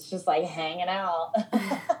Records. It's just like hanging out.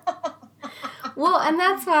 Well, and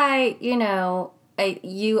that's why,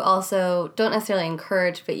 you also don't necessarily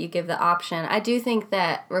encourage, but you give the option. I do think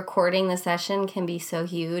that recording the session can be so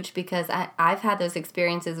huge, because I've had those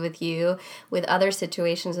experiences with you, with other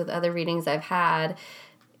situations, with other readings I've had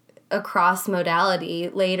across modality,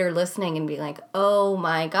 later listening and being like, oh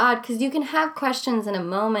my God, because you can have questions in a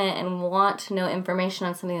moment and want to know information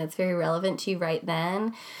on something that's very relevant to you right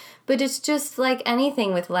then. But it's just like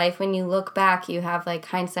anything with life. When you look back, you have like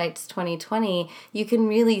hindsight's 20/20. You can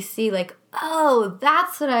really see like, oh,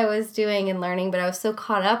 that's what I was doing and learning, but I was so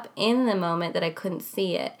caught up in the moment that I couldn't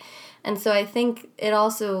see it. And so I think it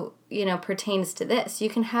also, pertains to this. You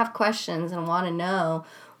can have questions and want to know,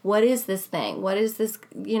 what is this thing? What is this,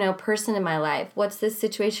 person in my life? What's this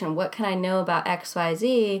situation? What can I know about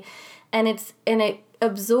XYZ? And it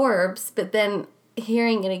absorbs, but then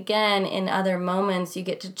hearing it again in other moments, you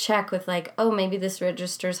get to check with like, oh, maybe this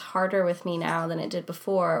registers harder with me now than it did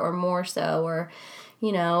before, or more so, or,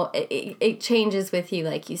 it changes with you,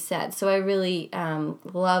 like you said. So I really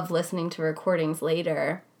love listening to recordings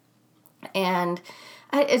later. And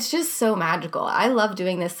it's just so magical. I love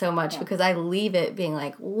doing this so much because I leave it being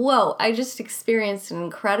like, whoa, I just experienced an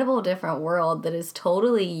incredible different world that is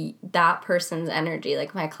totally that person's energy,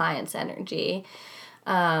 like my client's energy.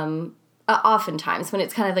 Oftentimes when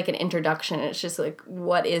it's kind of like an introduction, it's just like,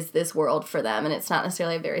 what is this world for them? And it's not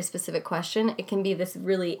necessarily a very specific question. It can be this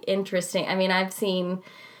really interesting, I've seen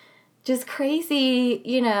just crazy,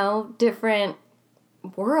 different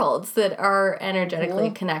worlds that are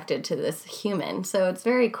energetically connected to this human. So it's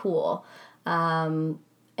very cool.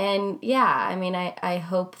 And yeah, I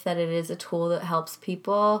hope that it is a tool that helps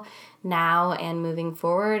people now and moving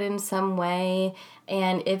forward in some way.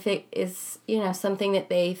 And if it is, something that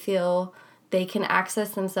they feel they can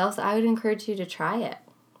access themselves, I would encourage you to try it.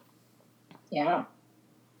 Yeah.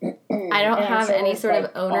 I don't have any sort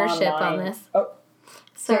of ownership on this. Oh,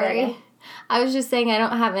 sorry. I was just saying I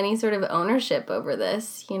don't have any sort of ownership over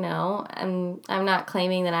this, I'm not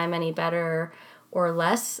claiming that I'm any better or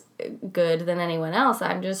less good than anyone else.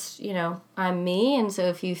 I'm just, I'm me. And so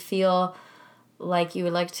if you feel like you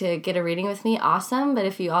would like to get a reading with me, awesome. But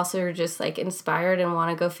if you also are just like inspired and want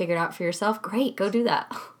to go figure it out for yourself, great, go do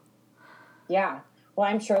that. Yeah. Well,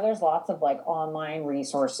 I'm sure there's lots of like online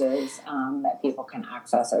resources that people can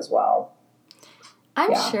access as well.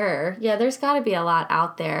 I'm sure. Yeah, there's got to be a lot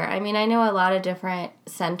out there. I know a lot of different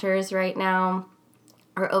centers right now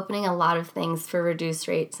are opening a lot of things for reduced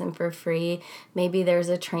rates and for free. Maybe there's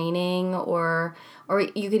a training or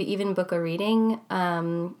you could even book a reading.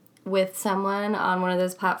 with someone on one of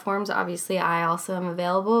those platforms, obviously I also am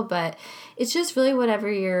available, but it's just really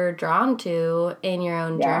whatever you're drawn to in your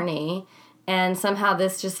own journey. And somehow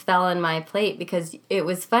this just fell in my plate because it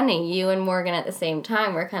was funny. You and Morgan at the same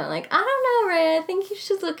time were kind of like, I don't know, Ray, I think you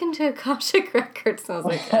should look into Akashic Records. And I was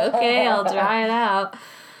like, okay, I'll try it out.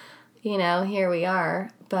 You know, here we are.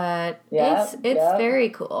 But it's very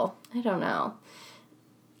cool. I don't know.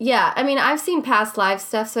 Yeah, I mean, I've seen past live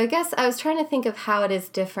stuff, so I guess I was trying to think of how it is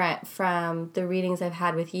different from the readings I've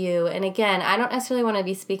had with you. And again, I don't necessarily want to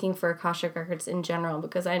be speaking for Akashic Records in general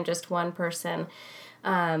because I'm just one person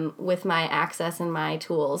with my access and my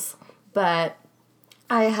tools. But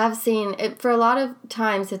I have seen it for a lot of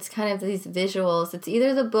times. It's kind of these visuals. It's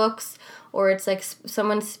either the books or it's like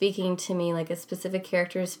someone speaking to me, like a specific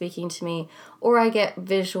character is speaking to me, or I get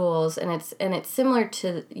visuals, and it's similar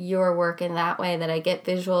to your work in that way that I get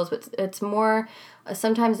visuals, but it's more.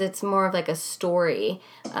 Sometimes it's more of like a story,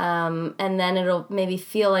 and then it'll maybe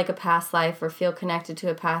feel like a past life or feel connected to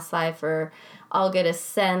a past life, or I'll get a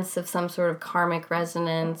sense of some sort of karmic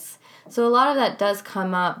resonance. So a lot of that does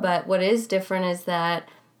come up, but what is different is that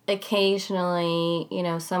occasionally, you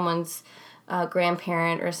know, someone's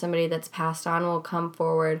grandparent or somebody that's passed on will come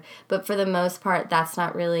forward. But for the most part, that's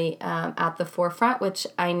not really at the forefront, which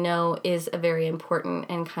I know is a very important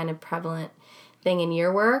and kind of prevalent thing in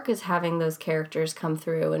your work, is having those characters come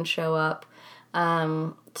through and show up.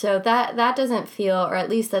 So that doesn't feel, or at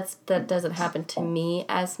least that doesn't happen to me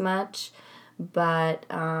as much. But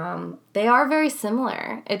they are very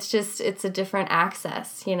similar. It's a different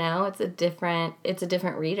access, you know? It's a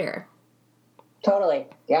different reader. Totally.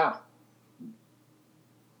 Yeah.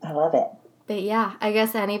 I love it. But yeah, I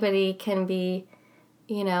guess anybody can be,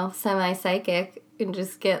 you know, semi-psychic and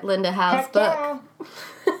just get Linda Howe's book.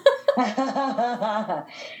 Yeah.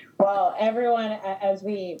 Well, everyone, as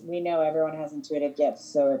we know, everyone has intuitive gifts.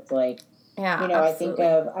 So it's like, yeah, you know, absolutely.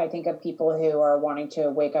 I think of people who are wanting to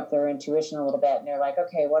wake up their intuition a little bit, and they're like,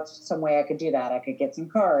 okay, what's some way I could do that? I could get some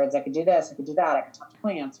cards. I could do this. I could do that. I could talk to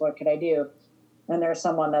plants. What could I do? And there's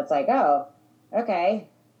someone that's like, oh, okay,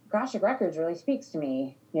 Akashic Records really speaks to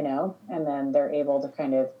me, you know, and then they're able to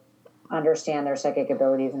kind of understand their psychic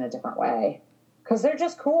abilities in a different way because they're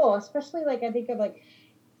just cool. Especially like I think of like,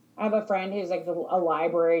 I have a friend who's like a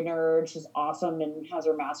library nerd. She's awesome and has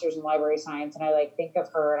her master's in library science. And I like think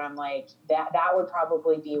of her and I'm like, that would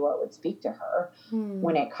probably be what would speak to her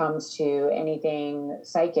when it comes to anything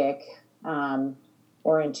psychic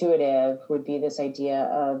or intuitive, would be this idea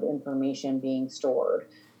of information being stored.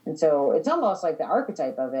 And so it's almost like the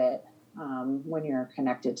archetype of it when you're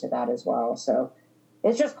connected to that as well. So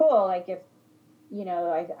it's just cool. Like if, you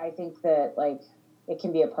know, I think that like it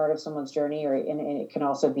can be a part of someone's journey, and it can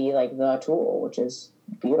also be like the tool, which is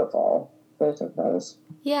beautiful. Both of those.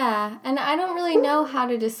 Yeah, and I don't really know how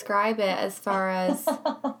to describe it as far as,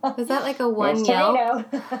 was that like a one yelp?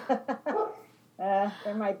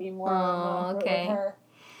 There might be more. Oh, okay.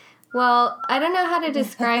 Well, I don't know how to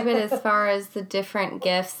describe it as far as the different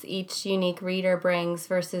gifts each unique reader brings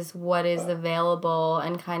versus what is available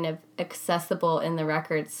and kind of accessible in the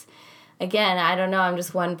records. Again, I don't know, I'm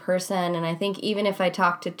just one person, and I think even if I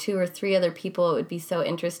talked to 2 or 3 other people, it would be so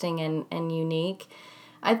interesting and unique.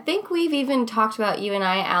 I think we've even talked about, you and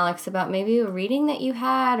I, Alex, about maybe a reading that you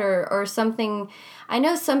had or something. I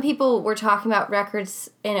know some people were talking about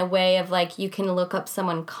records in a way of like you can look up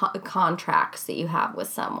someone contracts that you have with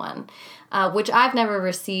someone, which I've never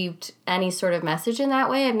received any sort of message in that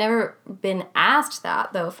way. I've never been asked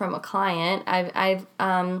that, though, from a client. I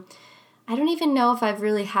don't even know if I've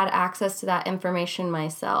really had access to that information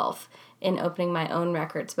myself in opening my own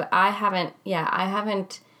records, but I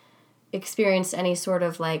haven't experienced any sort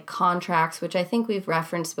of like contracts, which I think we've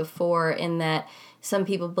referenced before, in that some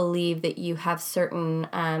people believe that you have certain,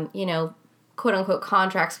 quote unquote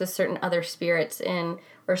contracts with certain other spirits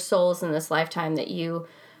or souls in this lifetime that you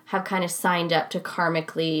have kind of signed up to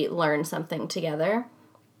karmically learn something together.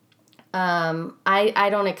 I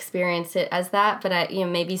don't experience it as that, but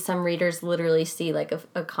maybe some readers literally see like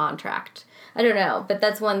a contract. I don't know, but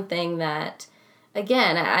that's one thing that,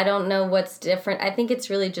 again, I don't know what's different. I think it's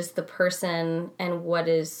really just the person and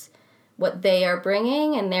what they are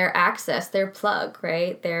bringing and their access, their plug,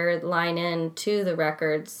 right? Their line in to the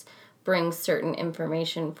records brings certain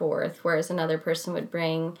information forth, whereas another person would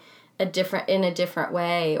bring in a different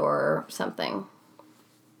way or something.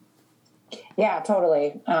 Yeah,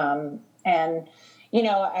 totally. And you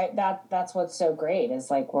know, that's what's so great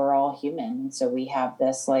is like we're all human, so we have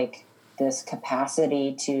this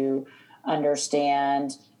capacity to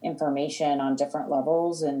understand information on different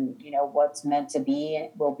levels, and you know what's meant to be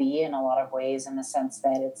will be in a lot of ways, in the sense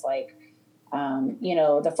that it's like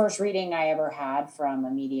The first reading I ever had from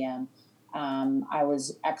a medium, I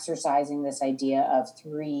was exercising this idea of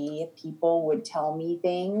 3 people would tell me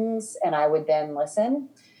things and I would then listen.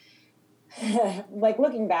 Like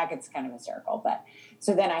looking back, it's kind of hysterical. But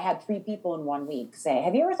so then I had 3 people in 1 week say,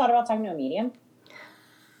 have you ever thought about talking to a medium?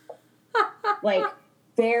 Like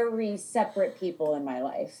very separate people in my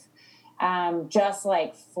life. Just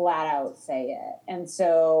like flat out say it. And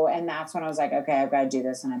that's when I was like, okay, I've got to do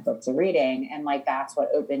this. And I booked a reading. And like, that's what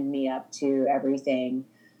opened me up to everything.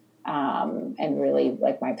 And really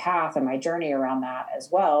like my path and my journey around that as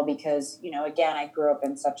well. Because, again, I grew up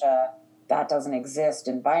in such a, that doesn't exist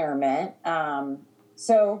environment. I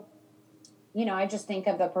just think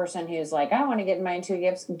of the person who's like, I want to get my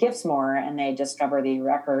intuitive gifts more. And they discover the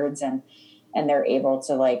records and they're able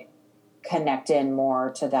to like connect in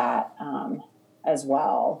more to that as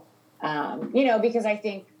well. Because I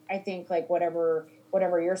think like whatever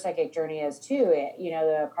your psychic journey is too,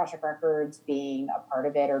 the Akashic records being a part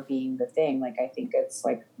of it or being the thing, like, I think it's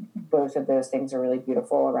like both of those things are really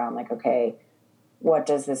beautiful around like, okay, what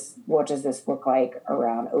does this look like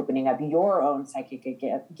around opening up your own psychic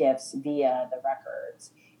gifts via the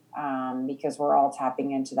records? Because we're all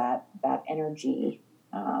tapping into that energy,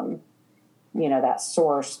 that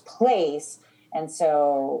source place. And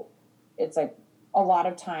so it's like a lot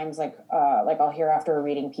of times, like I'll hear after a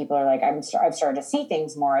reading, people are like, I've started to see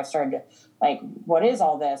things more. I've started to like, what is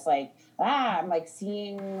all this? Like, I'm like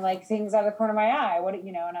seeing like things out of the corner of my eye.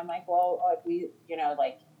 And I'm like, well,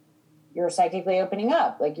 like you're psychically opening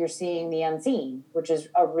up, like you're seeing the unseen, which is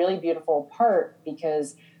a really beautiful part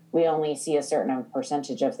because we only see a certain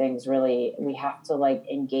percentage of things. Really, we have to like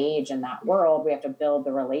engage in that world. We have to build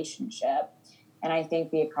the relationship. And I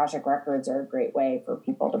think the Akashic records are a great way for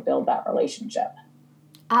people to build that relationship.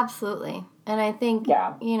 Absolutely. And I think,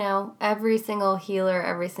 every single healer,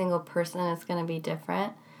 every single person is going to be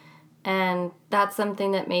different. And that's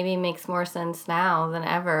something that maybe makes more sense now than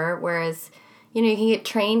ever. Whereas, you can get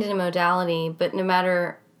trained in a modality, but no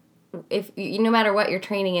matter what your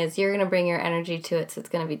training is, you're going to bring your energy to it. So it's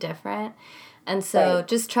going to be different. And so right.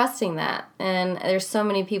 Just trusting that. And there's so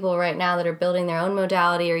many people right now that are building their own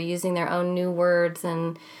modality or using their own new words.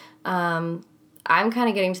 And I'm kind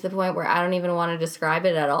of getting to the point where I don't even want to describe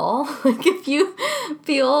it at all. Like if you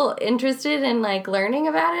feel interested in like learning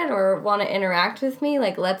about it or want to interact with me,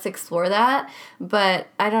 like let's explore that. But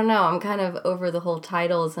I don't know. I'm kind of over the whole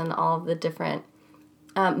titles and all of the different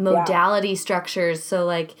modality structures. So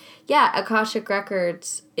like, Akashic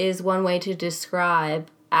Records is one way to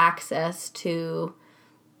describe access to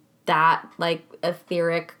that like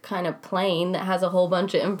etheric kind of plane that has a whole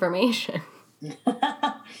bunch of information.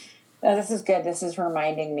 Oh, this is good. This is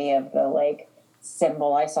reminding me of the like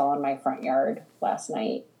symbol I saw in my front yard last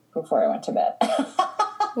night before I went to bed.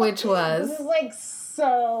 Which was? This is like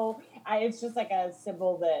it's just like a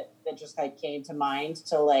symbol that just like came to mind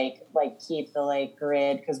to like keep the like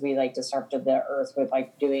grid, because we like disrupted the earth with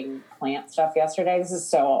like doing plant stuff yesterday. This is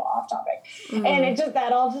so off topic. Mm-hmm. And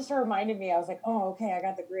that all just reminded me. I was like, oh, okay, I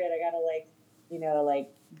got the grid. I got to like,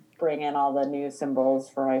 bring in all the new symbols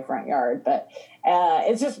for my front yard. But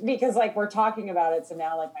it's just because like we're talking about it, so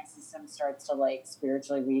now like my system starts to like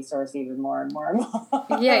spiritually resource even more and more and more.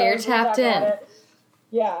 Yeah, you're tapped in.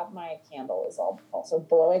 Yeah, my candle is also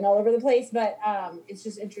blowing all over the place, but it's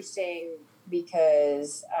just interesting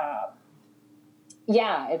because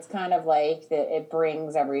it's kind of like that it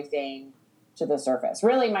brings everything to the surface.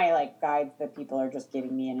 Really, my like guides, the people are just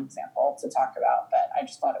giving me an example to talk about, but I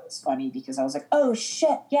just thought it was funny because I was like, oh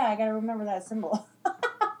shit, yeah, I got to remember that symbol.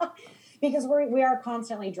 Because we are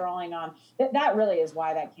constantly drawing on that really is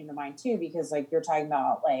why that came to mind too, because like you're talking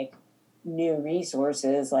about like new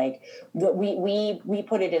resources, like we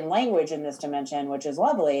put it in language in this dimension, which is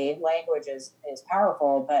lovely. Language is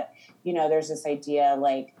powerful, but there's this idea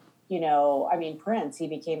like, Prince, he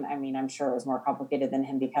became, I'm sure it was more complicated than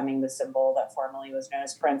him becoming the symbol that formerly was known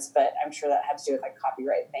as Prince, but I'm sure that had to do with like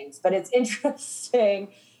copyright things. But it's interesting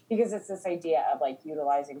because it's this idea of like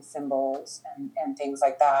utilizing symbols and things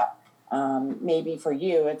like that. Maybe for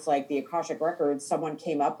you, it's like the Akashic records, someone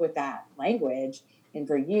came up with that language. And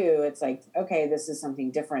for you, it's like, okay, this is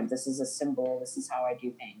something different. This is a symbol. This is how I do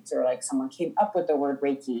things. Or like someone came up with the word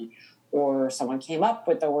Reiki, or someone came up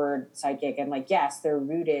with the word psychic. And like, yes, they're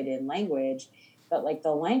rooted in language, but like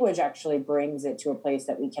the language actually brings it to a place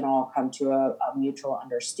that we can all come to a mutual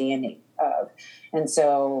understanding of. And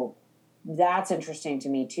so that's interesting to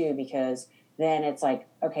me too, because then it's like,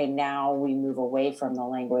 okay, now we move away from the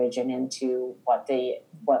language and into what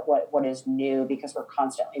is new, because we're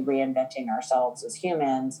constantly reinventing ourselves as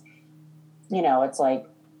humans. It's like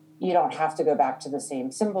you don't have to go back to the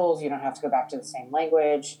same symbols. You don't have to go back to the same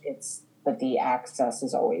language. But the access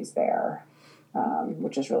is always there,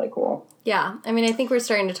 which is really cool. Yeah. I mean, I think we're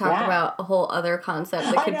starting to talk about a whole other concept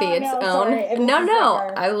that could be its own. Sorry. No,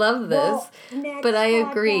 I love this. But I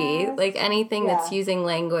agree. Podcast. Like anything that's using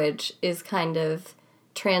language is kind of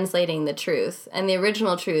translating the truth. And the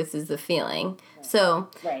original truth is the feeling. So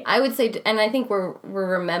I would say, and I think we're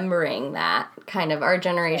remembering that kind of, our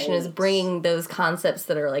generation is bringing those concepts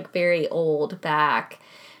that are like very old back.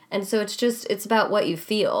 And so it's about what you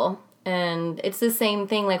feel. And it's the same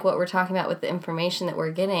thing like what we're talking about with the information that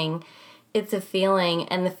we're getting. It's a feeling,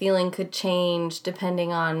 and the feeling could change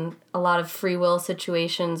depending on a lot of free will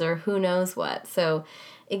situations or who knows what. So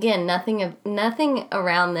again, nothing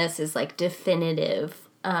around this is like definitive.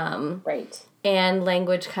 Right. And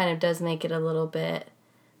language kind of does make it a little bit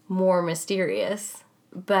more mysterious,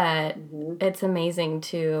 but it's amazing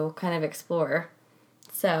to kind of explore.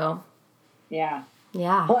 So, yeah.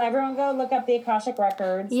 Yeah. Well, everyone go look up the Akashic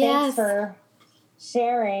Records. Yes. Thanks for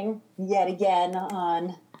sharing yet again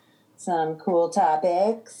on some cool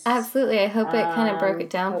topics. Absolutely. I hope it kind of broke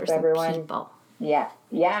it down for some people. Yeah.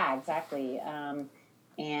 Yeah, exactly.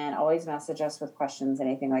 And always message us with questions,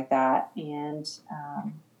 anything like that. And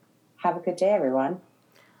have a good day, everyone.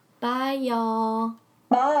 Bye, y'all.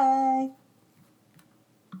 Bye.